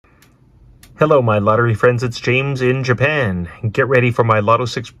Hello, my lottery friends. It's James in Japan. Get ready for my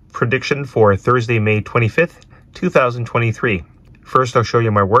Lotto6 prediction for Thursday, May 25th, 2023. First, I'll show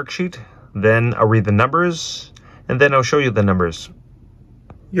you my worksheet. Then I'll read the numbers. And then I'll show you the numbers.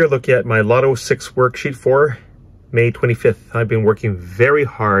 You're looking at my Lotto6 worksheet for May 25th. I've been working very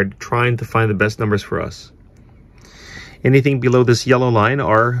hard trying to find the best numbers for us. Anything below this yellow line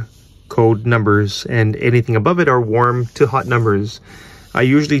are code numbers, and anything above it are warm to hot numbers. I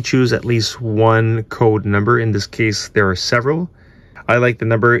usually choose at least one code number. In this case, there are several. I like the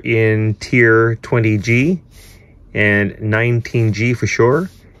number in tier 20G and 19G for sure,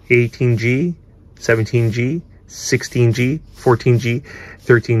 18G, 17G, 16G, 14G,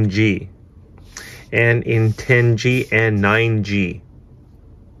 13G, and in 10G and 9G.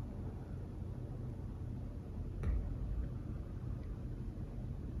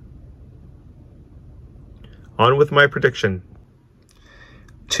 On with my prediction.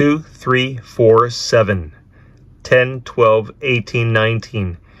 2, 3, 4, 7, 10, 12, 18,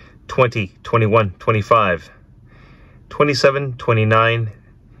 19, 20, 21, 25, 27, 29,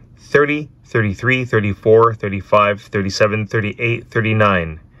 30, 33, 34, 35, 37, 38,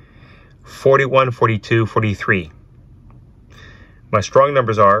 39, 41, 42, 43. My strong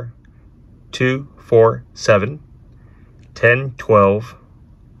numbers are 2, 4, 7, 10, 12,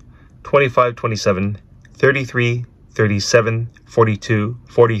 25, 27, 33, 37, 42,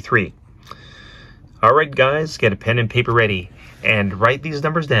 43. All right, guys, get a pen and paper ready and write these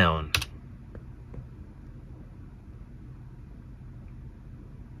numbers down.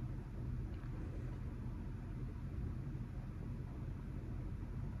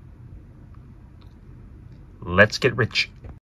 Let's get rich.